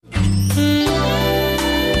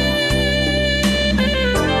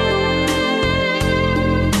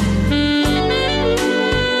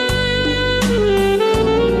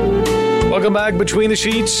Welcome back Between the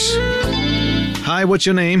Sheets. Hi, what's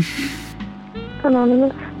your name?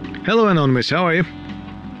 Anonymous. Hello, Anonymous. How are you?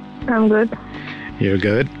 I'm good. You're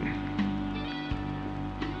good.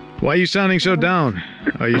 Why are you sounding so down?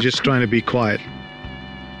 Are you just trying to be quiet?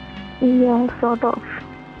 Yeah, sort of.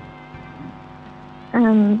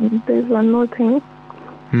 And there's one more thing.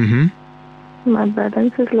 Mm-hmm. My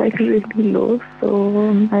balance is like really low,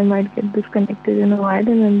 so I might get disconnected in a while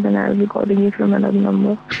and then I'll be calling you from another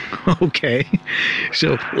number. Okay.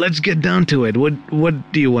 So let's get down to it. What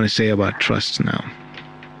do you want to say about trust now?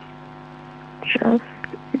 Trust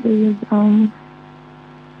is in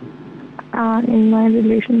my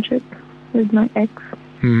relationship with my ex.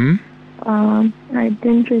 Mm-hmm. I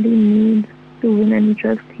didn't really need to win any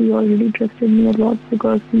trust. He already trusted me a lot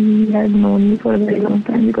because he had known me for a very long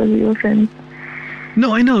time because we were friends.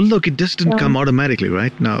 No, I know. Look, it just didn't come automatically,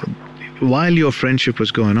 right? Now, while your friendship was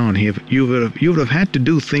going on, you would have had to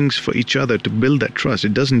do things for each other to build that trust.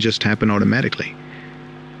 It doesn't just happen automatically.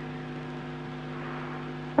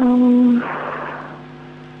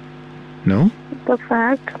 No? The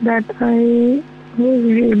fact that I was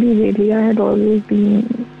really, I had always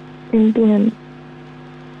been into him.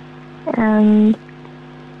 And,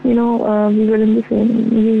 we still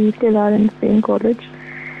are in the same college.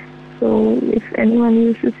 So if anyone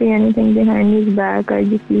used to say anything behind his back, I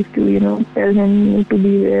just used to, tell him to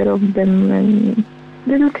beware of them and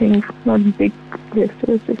little things, not big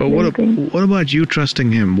gestures. But what about you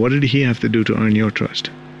trusting him? What did he have to do to earn your trust?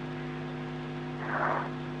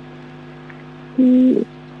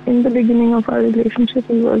 In the beginning of our relationship,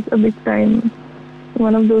 he was a big time,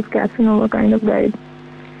 one of those Casanova kind of guys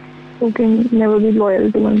who can never be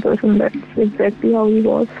loyal to one person. That's exactly how he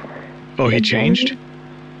was. Oh, he changed?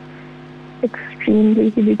 Extremely.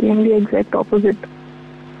 He became the exact opposite.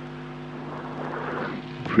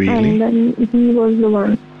 Really? And then he was the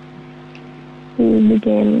one who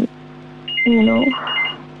became,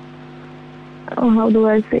 how do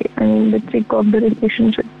I say, the chick of the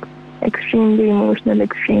relationship. Extremely emotional,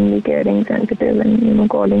 extremely caring, sensitive, and,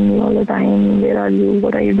 calling me all the time, where are you,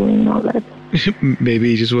 what are you doing, and all that. Maybe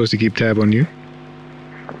he just wants to keep tab on you?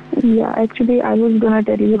 Yeah, actually, I was going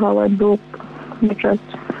to tell you how I broke the trust,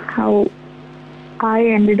 how I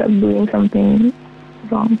ended up doing something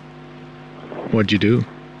wrong. What'd you do?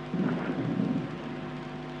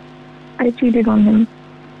 I cheated on him.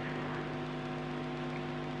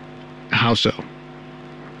 How so?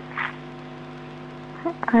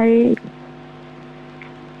 I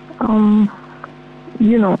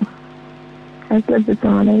slept with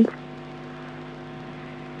someone else.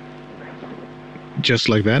 Just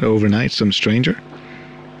like that, overnight, some stranger?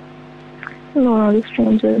 No, not a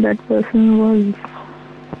stranger. That person was...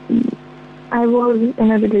 I was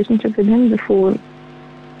in a relationship with him before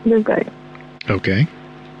this guy. Okay.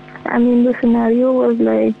 The scenario was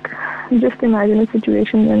like, just imagine a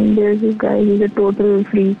situation when there's this guy who's a total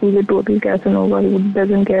freak, who's a total Casanova, who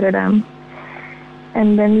doesn't care a damn.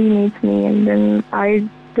 And then he meets me, and then I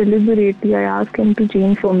ask him to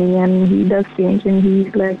change for me, and he does change, and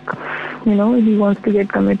he's like, he wants to get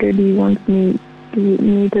committed, he wants me to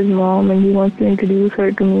meet his mom, and he wants to introduce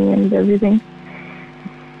her to me and everything.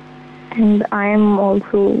 And I am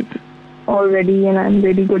also all ready, and I'm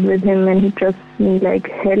really good with him, and he trusts me like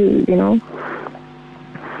hell,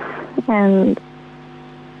 And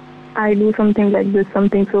I do something like this,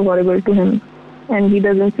 something so horrible to him, and he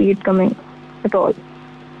doesn't see it coming at all.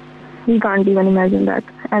 He can't even imagine that.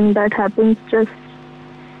 And that happens just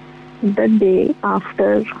the day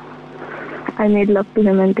after I made love to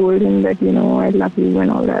him and told him that, I love you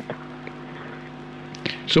and all that.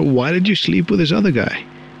 So why did you sleep with this other guy?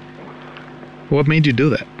 What made you do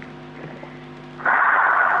that?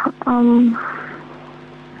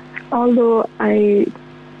 Although I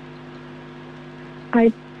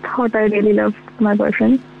thought I really loved my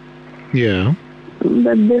boyfriend. Yeah.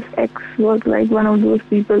 But this ex was like one of those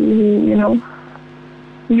people who,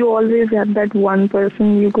 you always have that one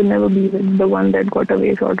person you could never be with, the one that got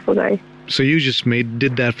away sort of a guy. So you just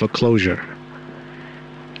did that for closure.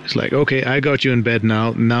 It's like, okay, I got you in bed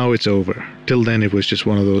now it's over. Till then it was just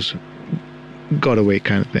one of those got away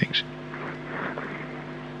kind of things.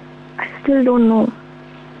 I still don't know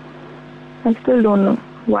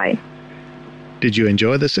why. Did you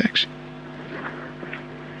enjoy the sex?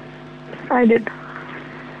 I did.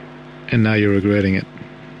 And now you're regretting it?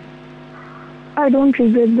 I don't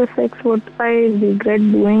regret the sex. What I regret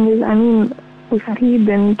doing is,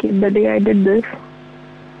 the day I did this,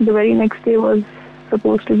 the very next day was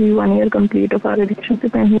supposed to be 1 year complete of our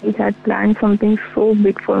relationship, and he had planned something so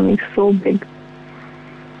big for me, so big.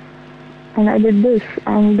 And I did this,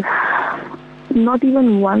 and not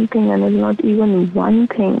even one thing, and there's not even one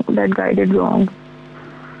thing that guy did wrong.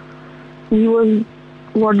 He was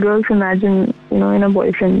what girls imagine, in a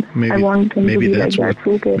boyfriend. I want him to be like that.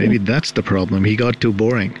 Maybe that's the problem. He got too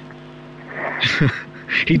boring.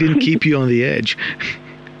 He didn't keep you on the edge.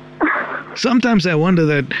 Sometimes I wonder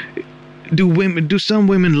that do some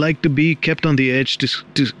women like to be kept on the edge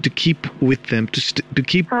to keep with them, to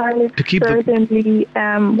keep I certainly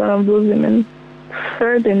am one of those women.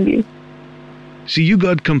 Certainly. See, you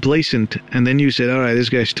got complacent, and then you said, all right, this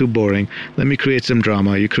guy's too boring. Let me create some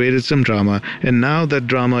drama. You created some drama, and now that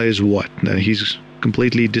drama is what? That he's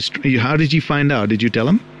completely How did you find out? Did you tell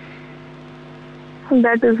him?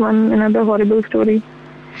 That is another horrible story.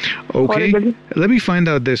 Okay. Horrible. Let me find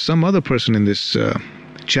out. There's some other person in this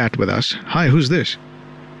chat with us. Hi, who's this?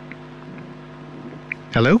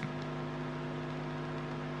 Hello?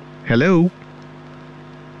 Hello?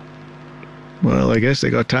 Well, I guess they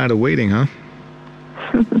got tired of waiting, huh?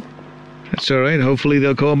 That's all right. Hopefully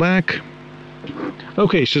they'll call back.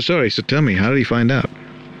 Okay, so tell me, how did he find out?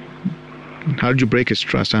 How did you break his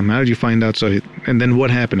trust? How did you find out? And then what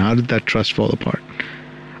happened? How did that trust fall apart?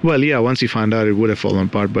 Well, yeah, once he found out, it would have fallen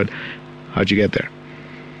apart, but how'd you get there?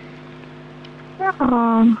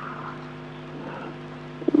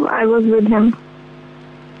 I was with him.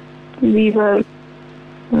 We were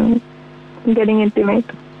getting intimate.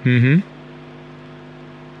 Mm-hmm.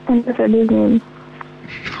 And I said his name.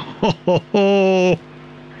 Oh,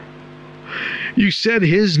 you said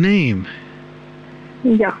his name.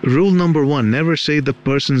 Yeah. Rule number 1, never say the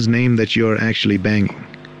person's name that you're actually banging.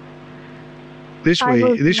 This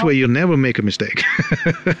way you'll never make a mistake.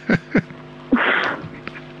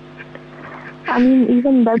 I mean,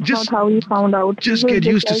 even that's not how he found out. Just get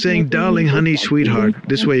used to saying darling, honey, sweetheart.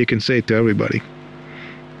 This way you can say it to everybody.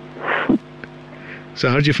 So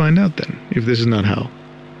how'd you find out then, if this is not how?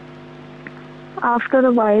 After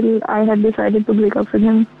a while, I had decided to break up with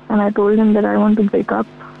him, and I told him that I want to break up.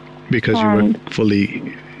 Because you were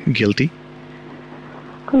fully guilty?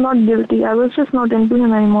 Not guilty. I was just not into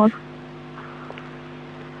him anymore.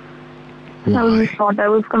 Why? I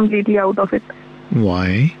was completely out of it.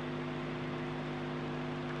 Why?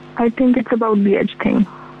 I think it's about the edge thing.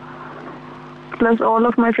 Plus, all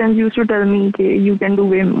of my friends used to tell me, okay, you can do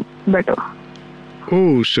way better.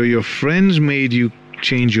 Oh, so your friends made you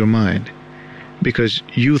change your mind because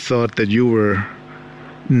you thought that you were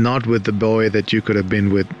not with the boy that you could have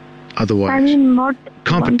been with otherwise. I mean, not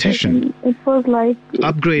competition. It was like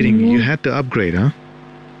upgrading. You had to upgrade, huh?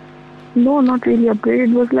 No, not really upgrade.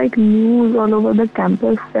 It was like news all over the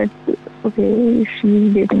campus that, okay,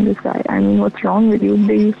 she's dating this guy. I mean, what's wrong with you?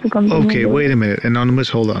 They used to come to me. Okay, wait a minute. Anonymous,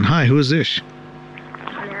 hold on. Hi, who is this?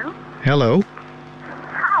 Hello? Hello?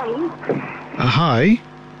 Hi. Hi?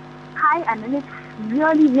 Hi, Anand. It's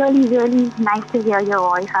really, really, really nice to hear your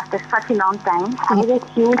voice after such a long time. I was a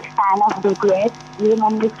huge fan of BTS, even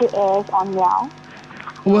on BTS on Meow.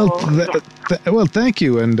 Well, thank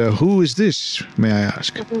you. And who is this, may I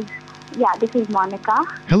ask? This is Monica.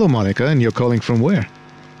 Hello, Monica. And you're calling from where?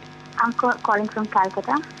 I'm calling from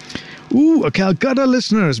Calcutta. Ooh, a Calcutta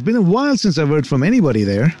listener. It's been a while since I've heard from anybody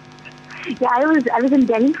there. Yeah, I was in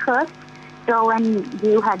Delhi first. So when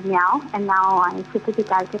you had Meow, and now I shifted to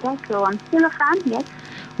Calcutta, so I'm still a fan, yes.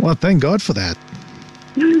 Well, thank God for that.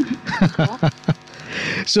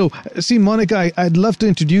 So, see, Monica, I'd love to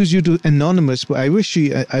introduce you to Anonymous, but I wish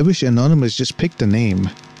Anonymous just picked a name.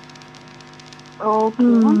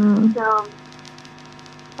 Okay. So,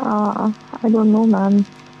 I don't know, man.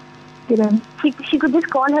 Kiran. She could just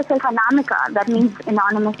call herself Anamika. That means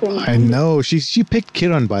anonymous. I know. She picked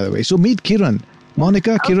Kiran, by the way. So meet Kiran.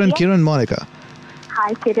 Monica, Kiran, okay. Kiran, Monica.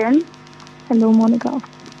 Hi, Kiran. Hello, Monica.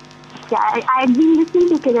 Yeah, I've been listening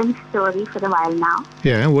to Kiran's story for a while now.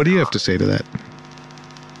 Yeah, what do you have to say to that?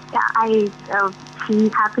 Yeah, she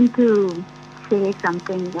happened to say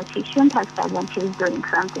something that she shouldn't have said when she was doing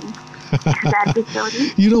something. Is that the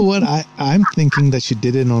story? You know what? I'm thinking that she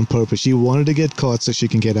did it on purpose. She wanted to get caught so she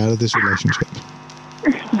can get out of this relationship.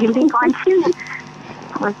 Guilty conscience?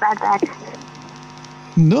 Was that?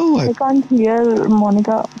 No, I can't hear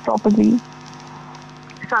Monica properly.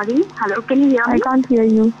 Sorry? Hello? Can you hear me? I can't hear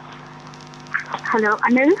you. Hello?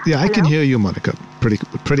 Anil? Yeah, I can hear you, Monica, pretty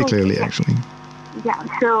clearly, Okay. actually. Yeah,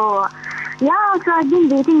 so I've been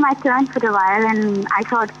waiting my turn for a while, and I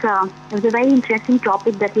thought it was a very interesting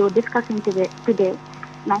topic that you were discussing today,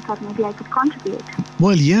 and I thought maybe I could contribute.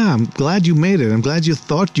 Well, yeah, I'm glad you made it. I'm glad you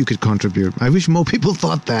thought you could contribute. I wish more people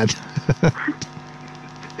thought that.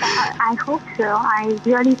 I hope so. I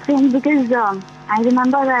really think because I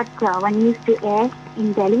remember that when you used to air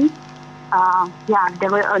in Delhi, yeah, there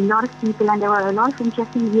were a lot of people and there were a lot of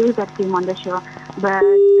interesting views that came on the show. But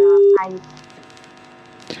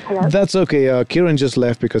hello? That's okay. Kiran just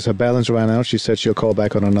left because her balance ran out. She said she'll call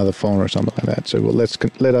back on another phone or something like that. So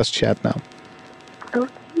let us chat now.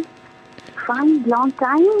 Okay, fine, long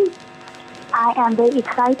time. I am very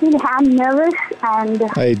excited. I'm nervous and.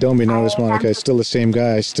 Hey, don't be nervous, Monica. It's still the same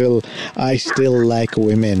guy. I still like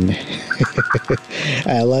women.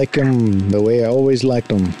 I like them the way I always liked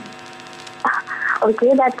them.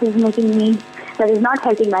 Okay, that is not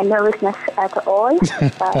helping my nervousness at all.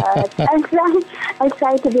 I'll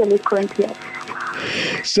try to be eloquent, yes.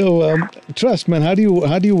 So, trust, man. How do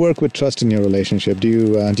you work with trust in your relationship?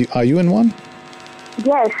 Are you in one?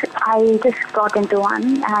 Yes, I just got into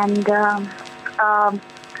one, and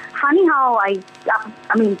funny how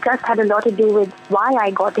trust had a lot to do with why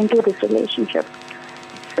I got into this relationship.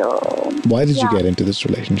 So. Why did you get into this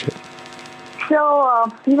relationship? So,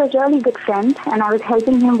 he was a really good friend, and I was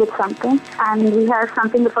helping him with something, and we have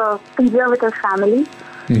something of a conservative family.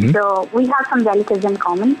 Mm-hmm. So, we have some relatives in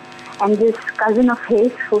common, and this cousin of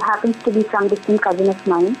his, who happens to be some distant cousin of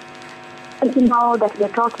mine, you know that we are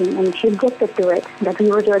talking, and she objected to it, that we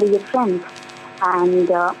were really good friends. And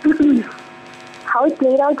how it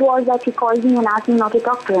played out was that she called me and asked me not to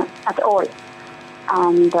talk to him at all.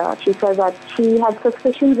 And she said that she had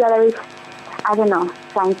suspicions that I was,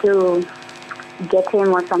 trying to get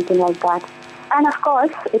him or something like that. And of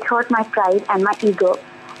course, it hurt my pride and my ego.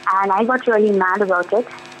 And I got really mad about it.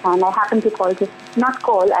 And I happened to I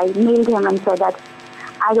mailed him and said that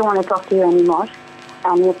I don't want to talk to you anymore.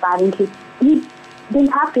 And apparently, he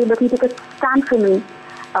didn't have to, but he took a stand for me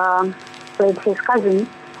with his cousin.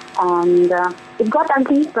 And it got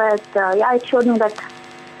ugly, but it showed me that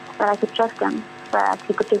I could trust him, that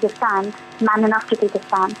he could take a stand, man enough to take a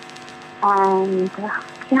stand. And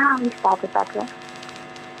we started that way.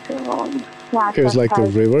 So, it was like the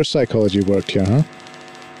reverse psychology worked here, huh?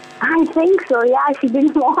 I think so, yeah. She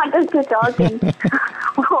didn't want us to talk, and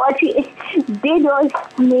what she did was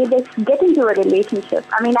made us get into a relationship.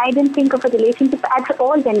 I mean, I didn't think of a relationship at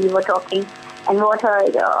all when we were talking, and what her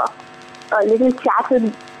little chat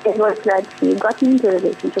it was that she got me into a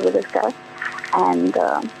relationship with this guy, and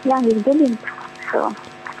he's brilliant. So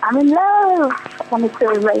I'm in love, and it's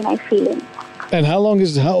a very nice feeling. And how old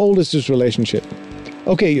is this relationship?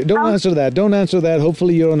 Okay, don't answer that. Don't answer that.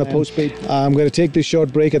 Hopefully you're on a postpaid. I'm going to take this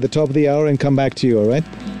short break at the top of the hour and come back to you, all right?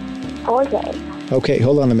 Okay. Okay,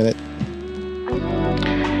 hold on a minute.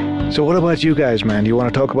 So what about you guys, man? You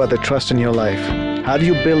want to talk about the trust in your life? How do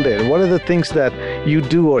you build it? What are the things that you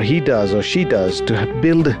do or he does or she does to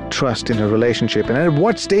build trust in a relationship? And at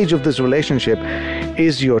what stage of this relationship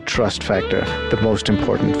is your trust factor the most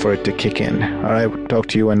important for it to kick in? All right, we'll talk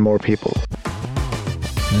to you and more people.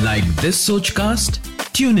 Like this Sochcast?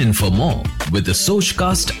 Tune in for more with the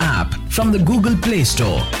Sochcast app from the Google Play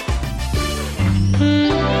Store.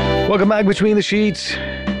 Welcome back Between the Sheets.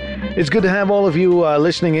 It's good to have all of you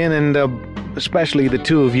listening in, and especially the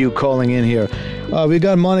two of you calling in here. We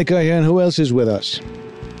got Monica here, and who else is with us?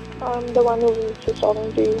 The one who was just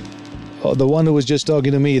talking to you. Oh, the one who was just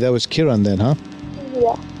talking to me. That was Kiran then, huh?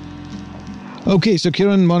 Yeah. Okay, so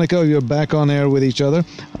Kiran, Monica, you're back on air with each other.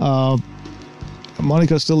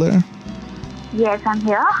 Monica still there? Yes, I'm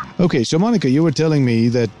here. Okay, so Monica, you were telling me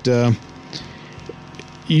that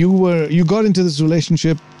you got into this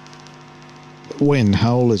relationship when?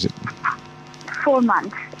 How old is it? 4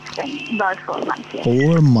 months. About 4 months. Yes.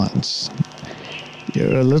 4 months.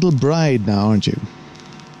 You're a little bride now, aren't you?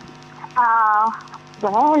 Well,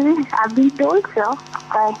 I've been told so.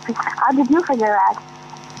 But how did you figure that?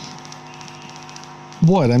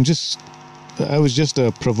 What? I was just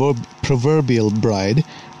a proverbial bride.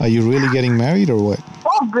 Are you really getting married or what?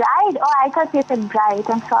 Oh, bride? Oh, I thought you said bride.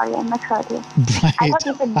 I'm sorry, I misheard you. Bride. I thought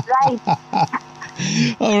you said bride.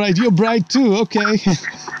 All right, you're bride too, okay.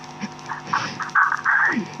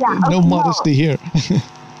 Yeah, no modesty here. Yeah,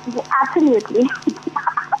 absolutely.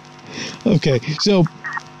 Okay, so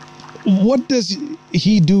what does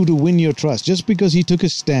he do to win your trust? Just because he took a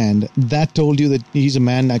stand, that told you that he's a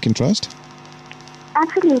man I can trust?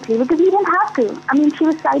 Absolutely, because he didn't have to. I mean, she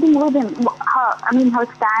was siding with him. Her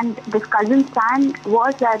stand, this cousin's stand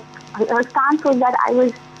was that, her stance was that I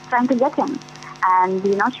was trying to get him. And,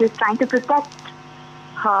 she was trying to protect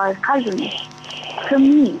her cousin from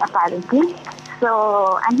me, apparently.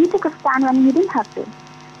 So, and he took a stand when he didn't have to.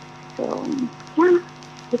 So, yeah,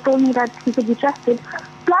 he told me that he could be trusted.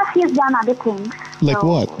 Plus, he has done other things. Like so,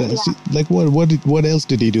 what? Yeah. Like what? What else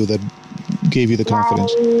did he do that gave you the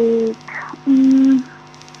confidence?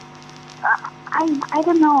 I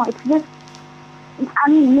don't know. It's just,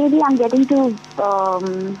 maybe I'm getting too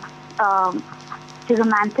too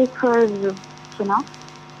romantic for, the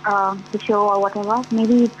show or whatever.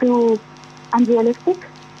 Maybe too unrealistic.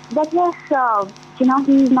 But yes,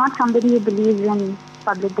 he's not somebody who believes in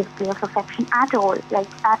public display of affection at all,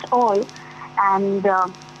 at all. And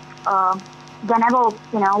whenever,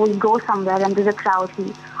 we go somewhere and there's a crowd,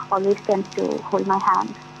 he always tends to hold my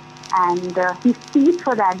hand. And he's teased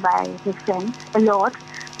for that by his friends a lot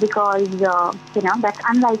because, that's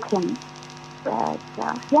unlike him. But,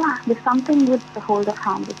 there's something with the hold of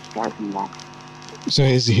hand which tells me that. So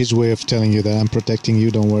his way of telling you that I'm protecting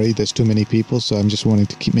you, don't worry, there's too many people, so I'm just wanting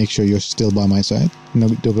to make sure you're still by my side. No,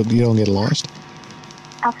 you don't get lost.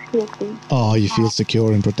 Absolutely. Oh, you feel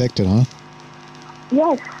secure and protected, huh?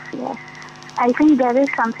 Yes. I think there is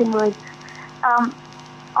something with...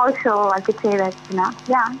 also, I could say that,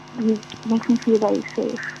 he makes me feel very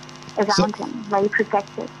safe around him, very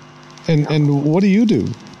protected. And what do you do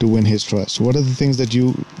to win his trust? What are the things that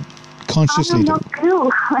you consciously do? I have no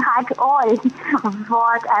clue at all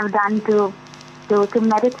what I've done to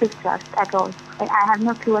merit his trust at all. I have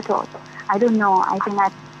no clue at all. I don't know. I think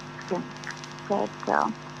that's him. But,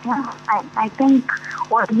 I think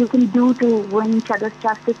what you can do to win each other's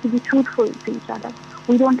trust is to be truthful to each other.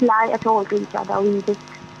 We don't lie at all to each other. We just,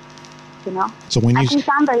 So when I think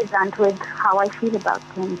I'm very blunt with how I feel about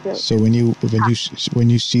things. So when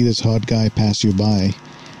you see this hot guy pass you by,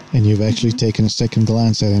 and you've actually taken a second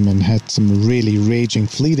glance at him and had some really raging,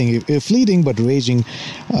 fleeting but raging,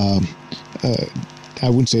 I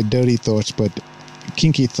wouldn't say dirty thoughts, but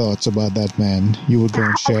kinky thoughts about that man, you would go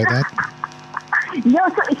and share that? No,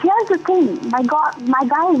 so here's the thing. My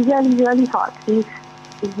guy is really, really hot. He's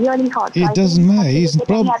really hot. It doesn't matter. He's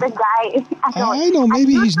probably... Any other guy at all. I know,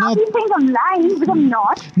 maybe he's not... You think I'm lying, because I'm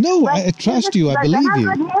not. No, I trust you. I believe you. When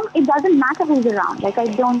I'm with him, it doesn't matter who's around. I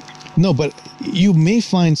don't... No, but you may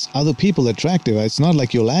find other people attractive. It's not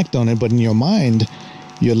like you'll act on it, but in your mind,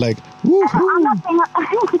 you're like, woo-hoo. I'm not saying...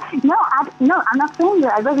 I'm not saying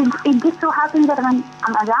that. But it just so happens that when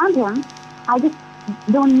I'm around him, I just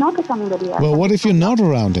don't notice anybody else. Well, what if you're not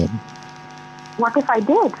around him? What if I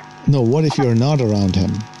did? No, what if you're not around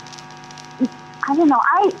him? I don't know.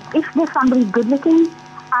 If there's somebody good looking,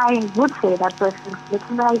 I would say that person is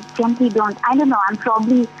looking, but I gently don't. I don't know. I'm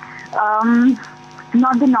probably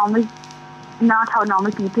not how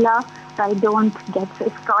normal people are, so I don't get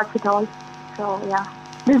such thoughts at all. So, yeah.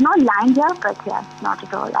 There's no line here, but yeah, not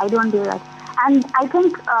at all. I don't do that. And I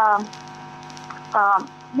think,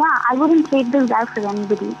 I wouldn't take this guy for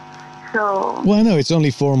anybody. So, well, no, it's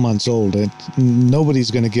only 4 months old.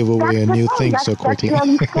 Nobody's going to give away a new thing so quickly. That's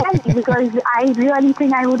really scary because I really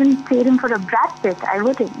think I wouldn't trade him for a Brad Pitt. I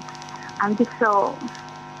wouldn't. I'm just so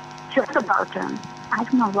sure about him. I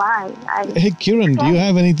don't know why. Hey, Kiran, do you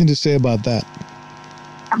have anything to say about that?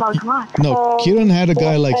 About what? No, Kiran had a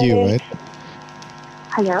guy like you, right?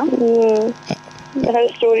 Hello? Her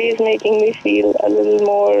story is making me feel a little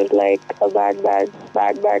more like a bad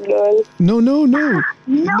girl. No. No,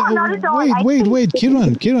 not at all. Wait,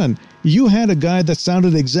 Kiran. You had a guy that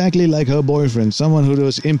sounded exactly like her boyfriend, someone who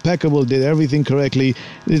was impeccable, did everything correctly,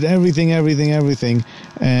 did everything,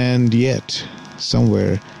 and yet,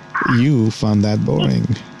 somewhere, you found that boring.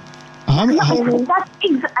 I get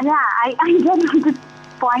the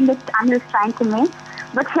point that I'm just trying to make.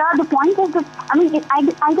 But here, the point is that,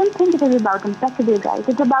 I don't think it is about impeccable guys.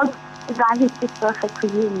 It's about the guy who's just perfect for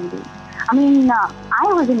you, maybe.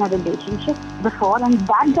 I was in a relationship before, and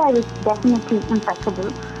that guy was definitely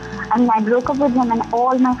impeccable. I broke up with him, and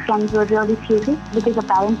all my friends were really furious because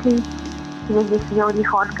apparently he was this really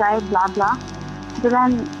hot guy, blah, blah. But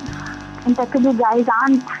then, impeccable guys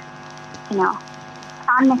aren't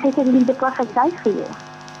necessarily the perfect guys for you.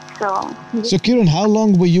 So Kiran, how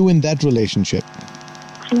long were you in that relationship?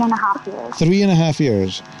 3.5 years. 3.5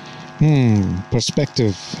 years.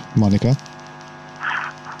 Perspective, Monica.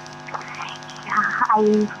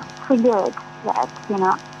 I figured that,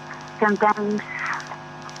 sometimes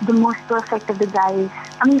the most perfect of the guys,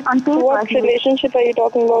 on paper... What relationship are you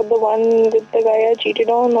talking about? The one with the guy I cheated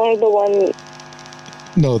on, or the one...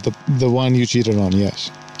 No, the one you cheated on, yes.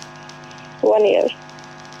 1 year.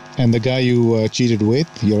 And the guy you cheated with,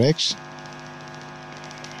 your ex?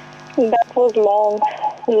 That was long.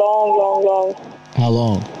 How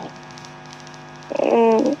long?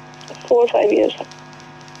 4 or 5 years.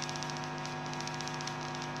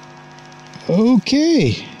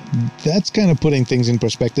 Okay. That's kind of putting things in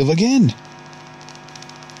perspective again.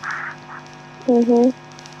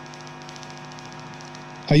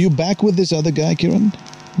 Are you back with this other guy, Kiran,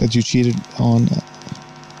 that you cheated on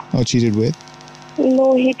or cheated with?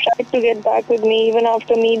 No, he tried to get back with me. Even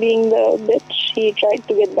after me being the bitch, he tried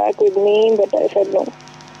to get back with me, but I said no.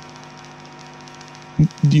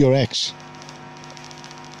 Your ex.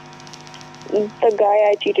 The guy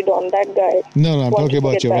I cheated on, that guy. No, I'm wanted talking to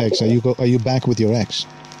about get your back ex. with me. Are you back with your ex?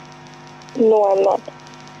 No, I'm not.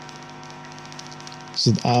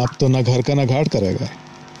 So आप तो ना घर का ना घाट करेगा.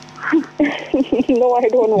 No, I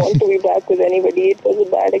don't want to be back with anybody. It was a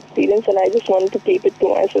bad experience and I just want to keep it to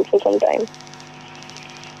myself for some time.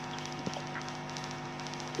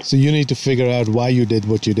 So you need to figure out why you did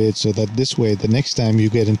what you did so that this way, the next time you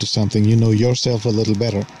get into something, you know yourself a little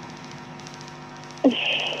better.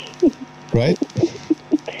 Right?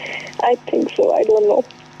 I think so. I don't know.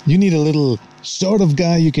 You need a little sort of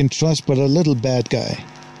guy you can trust, but a little bad guy.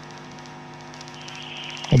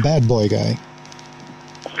 A bad boy guy.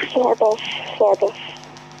 Sort of.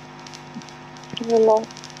 I don't know.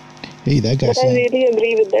 Hey, that guy But I really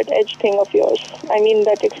agree with that edge thing of yours. I mean,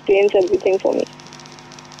 that explains everything for me.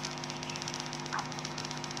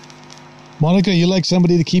 Monica, you like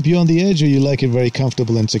somebody to keep you on the edge, or you like it very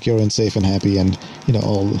comfortable and secure and safe and happy and,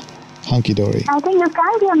 all hunky-dory? I think you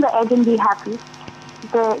can be on the edge and be happy.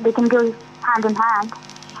 They can go hand in hand.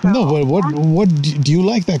 So, No, but what do you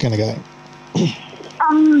like that kind of guy?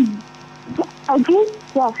 Edgy?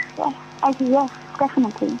 Yes. Edgy, yes,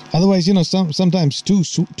 definitely. Otherwise, sometimes too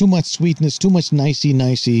much sweetness, too much nicey,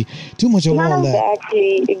 too much of all that.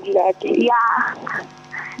 Exactly. Yeah.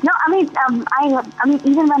 No, I mean,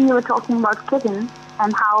 even when you were talking about Kitten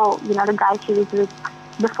and how, the guy she was with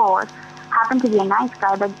before happened to be a nice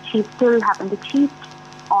guy, but she still happened to cheat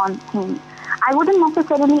on him. I wouldn't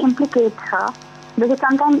necessarily implicate her because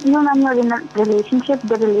sometimes even when you're in a relationship,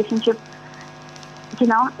 the relationship,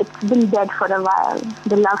 it's been dead for a while.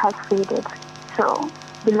 The love has faded. So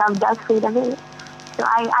the love does fade away. So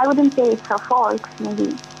I wouldn't say it's her fault.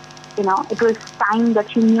 Maybe, it was time that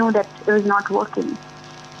she knew that it was not working.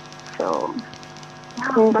 So,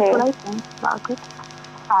 that's what I think about it.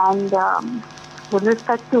 And with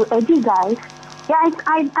respect to edgy guys,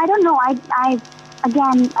 I don't know. I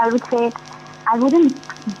would say I wouldn't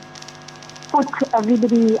put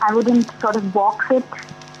everybody, I wouldn't sort of box it,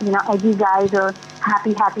 edgy guys or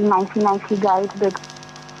happy, nicey guys, but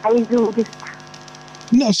guys who just...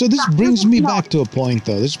 No, so this brings me back to a point,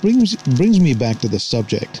 though. This brings me back to the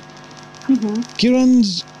subject. Mm-hmm.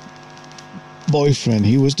 Kiran's boyfriend,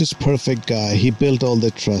 he was this perfect guy. He built all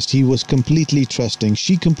the trust. He was completely trusting.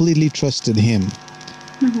 She completely trusted him.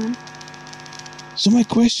 Mm-hmm. So my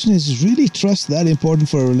question is really trust that important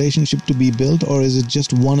for a relationship to be built, or is it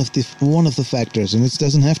just one of the factors, and it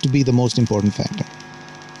doesn't have to be the most important factor?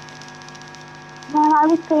 Well, I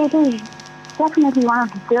would say it is definitely one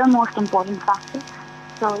of the most important factors.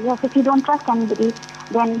 So yes, if you don't trust anybody,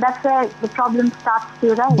 then that's where the problem starts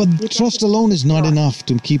to arise. But trust alone is not enough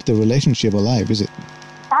to keep the relationship alive, is it?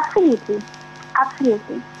 Absolutely.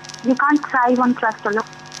 You can't thrive on trust alone.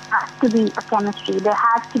 There has to be a chemistry. There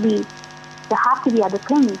have to be other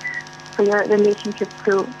things for your relationship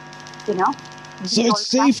to, So it's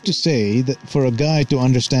safe to say that for a guy to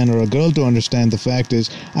understand or a girl to understand, the fact is,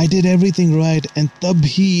 I did everything right and tab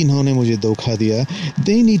hi inhone mujhe dhokha diya.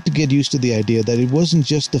 They need to get used to the idea that it wasn't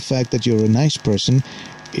just the fact that you're a nice person.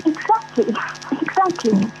 Exactly.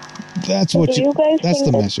 That's what you guys that's think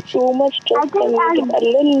the that message. Too much trust can make it a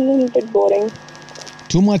little bit boring.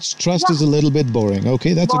 Too much trust is a little bit boring.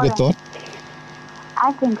 Okay, that's boring. a good thought.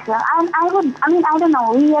 I think so. I don't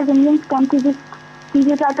know. We as Indians tend to just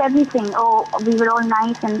stereotype everything. Oh, we were all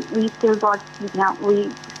nice and we still got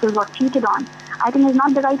cheated on. I think it's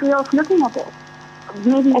not the right way of looking at it.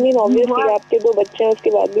 Maybe obviously, आपके दो बच्चे हैं,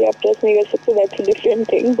 उसके बाद भी आप trust नहीं कर सकते. That's a different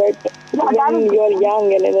thing. But when you're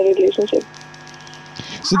young and in a relationship.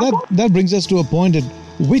 So that brings us to a point at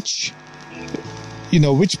which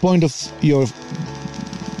point of your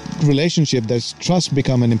relationship does trust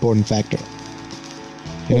become an important factor?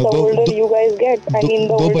 The older you guys get, the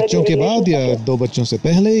दो older बच्चों के बाद या दो बच्चों से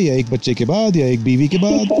पहले या एक बच्चे के बाद या एक बीवी के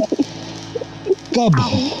बाद कब?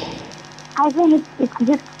 I think it's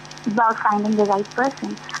just about finding the right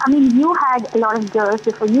person. You had a lot of girls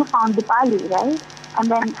before you found Dipali, right? And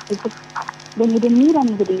then you didn't need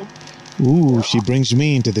anybody. Ooh, she brings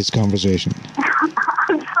me into this conversation.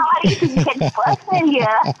 I'm sorry to get personal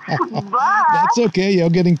here, but... That's okay, you're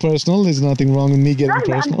getting personal. There's nothing wrong with me getting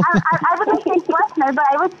personal. I wouldn't say personal, but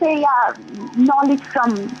I would say, knowledge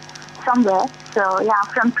from somewhere. So,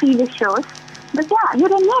 from previous shows. But you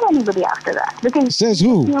didn't need anybody after that. Because says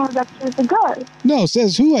who? You knew that she was a girl. No,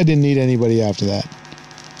 says who? I didn't need anybody after that.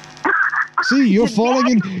 See, you're falling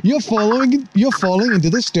into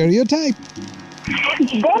the stereotype. Then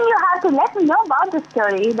you have to let me know about the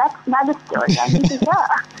story. That's another story I need to hear.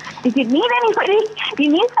 Did you need anybody? Do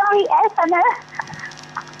you need somebody else?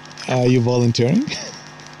 Are you volunteering?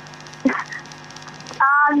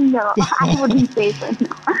 no. I wouldn't say so. No.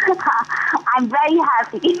 I'm very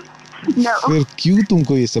happy. No. फिर क्यों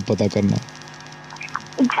तुमको ये सब पता करना?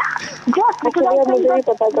 Just because I मुझे think भी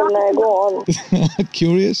पता करना है. Go on.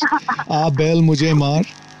 Curious? Bell मुझे मार.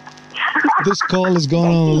 This call has gone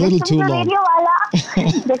on a little too long.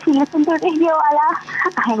 Does she listen to Radio Wala?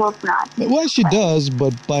 I hope not. Well, she does,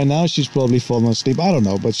 but by now she's probably fallen asleep. I don't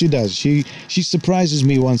know, but she does. She surprises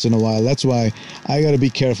me once in a while. That's why I got to be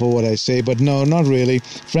careful what I say. But no, not really.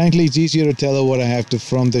 Frankly, it's easier to tell her what I have to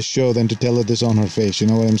from this show than to tell her this on her face. You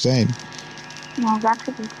know what I'm saying? No,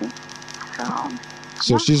 absolutely.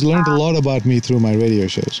 So she's learned a lot about me through my radio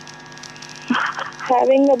shows.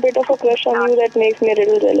 Having a bit of a crush on you, that makes me a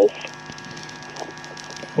little jealous.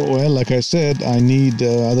 Well, like I said, I need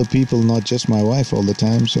other people, not just my wife all the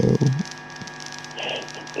time, so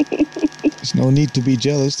there's no need to be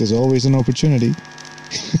jealous. There's always an opportunity.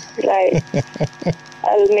 Right.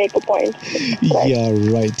 I'll make a point. Right. Yeah,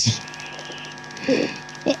 right.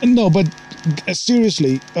 No, but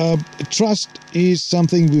seriously, trust is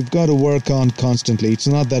something we've got to work on constantly. It's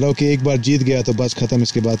not that, okay, ek baar jeet gaya to bas khatam,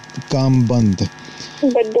 iske baad kaam band.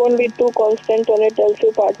 But don't be too constant on it, else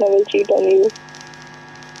your partner will cheat on you.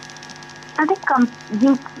 I think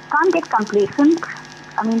you can't get complacent.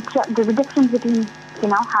 I mean, there's a difference between,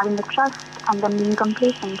 having the trust and then being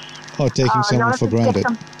complacent. Or taking someone for granted.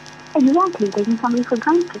 Exactly, taking somebody for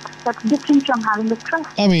granted. That's different from having the trust.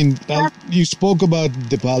 I mean, you spoke about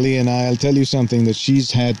Dipali, and I'll tell you something that she's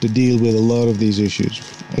had to deal with a lot of these issues,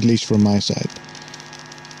 at least from my side.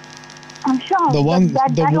 I'm sure.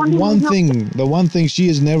 The one thing she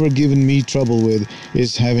has never given me trouble with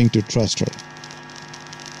is having to trust her.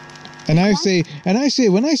 And I say,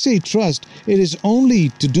 when I say trust, it is only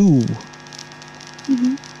to do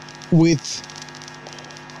with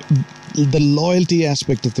the loyalty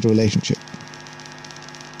aspect of the relationship.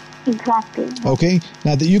 Exactly. Okay?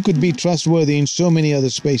 Now, that you could be trustworthy in so many other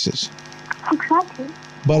spaces. Exactly.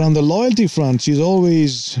 But on the loyalty front, she's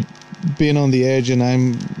always been on the edge,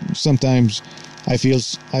 and sometimes I feel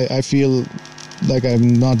like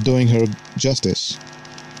I'm not doing her justice.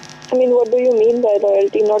 I mean, what do you mean by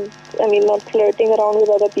loyalty? Not flirting around with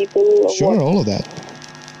other people? Or sure, what? all of that.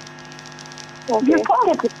 Okay.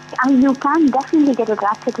 You can definitely get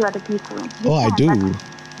attracted to other people. I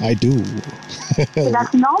do. So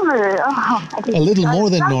that's normal. A little more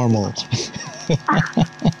than normal.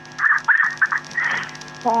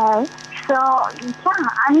 I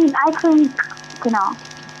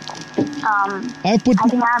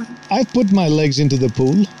think, I put my legs into the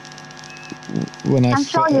pool when I'm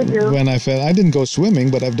sure you do. When I fell. I didn't go swimming,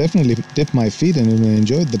 but I've definitely dipped my feet in it and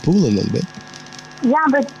enjoyed the pool a little bit. Yeah,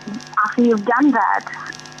 but after you've done that,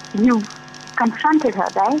 you've confronted her,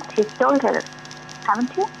 right? You've told her,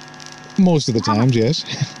 haven't you? Most of the times, yes.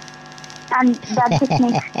 And that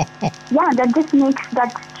just makes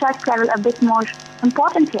that trust level a bit more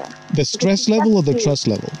important here. The stress level or the trust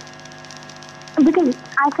level? Because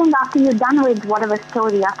I think after you're done with whatever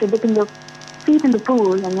story, after dipping your feet in the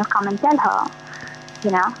pool and you come and tell her,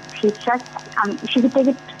 she could take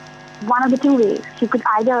it one of the two ways. She could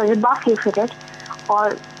either rebuff you for it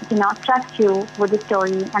or, trust you with the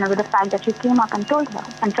story and with the fact that you came up and told her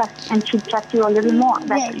and she'd trust you a little more.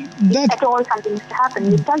 If at all something is to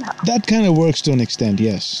happen, you tell her. That kind of works to an extent,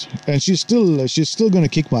 yes. And she's still going to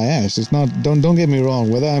kick my ass. It's not, don't get me wrong,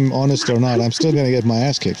 whether I'm honest or not, I'm still going to get my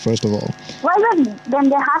ass kicked, first of all. Well, then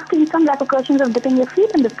there has to be some repercussions of dipping your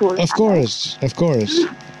feet in the pool. Of course. So,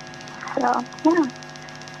 yeah.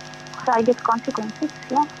 So I guess consequences,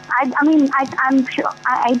 yeah. I'm sure,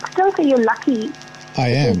 I'd still say you're lucky. I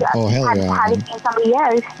am. Oh, hell yeah. Had it been somebody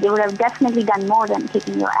else, they would have definitely done more than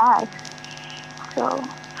kicking your ass. So,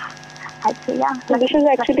 I'd say, yeah. So this is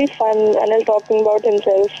actually fun, Anil talking about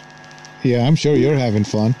himself. Yeah, I'm sure you're having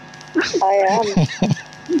fun. I am.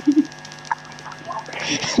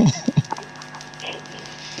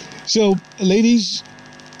 So, ladies,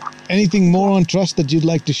 anything more on trust that you'd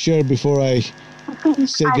like to share before I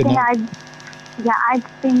say goodnight? I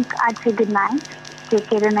think I'd say goodnight. Take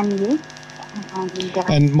care and you.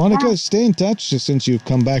 And Monica, stay in touch since you've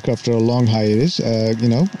come back after a long hiatus.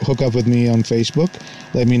 Hook up with me on Facebook.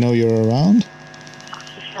 Let me know you're around.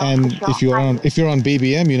 And if you're on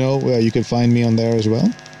BBM, you can find me on there as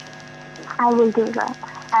well. I will do that.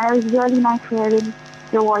 And it was really nice hearing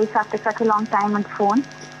your voice after such a long time on the phone.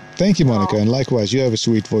 Thank you, Monica. And likewise, you have a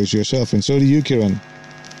sweet voice yourself, and so do you, Kiran.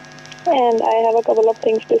 And I have a couple of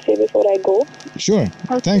things to say before I go. Sure.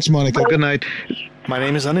 Okay. Thanks, Monica. Good night. My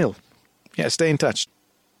name is Anil. Yeah, stay in touch.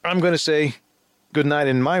 I'm going to say good night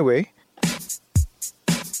in my way.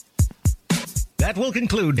 That will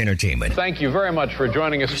conclude entertainment. Thank you very much for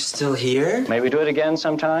joining us. You're still here? Maybe do it again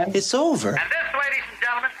sometime. It's over. And this, ladies and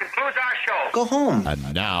gentlemen, concludes our show. Go home.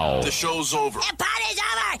 And now, the show's over. The party's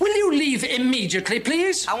over. Will you leave immediately,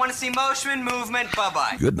 please? I want to see motion, movement.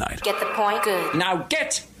 Bye-bye. Good night. Get the point? Good. Now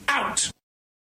get out.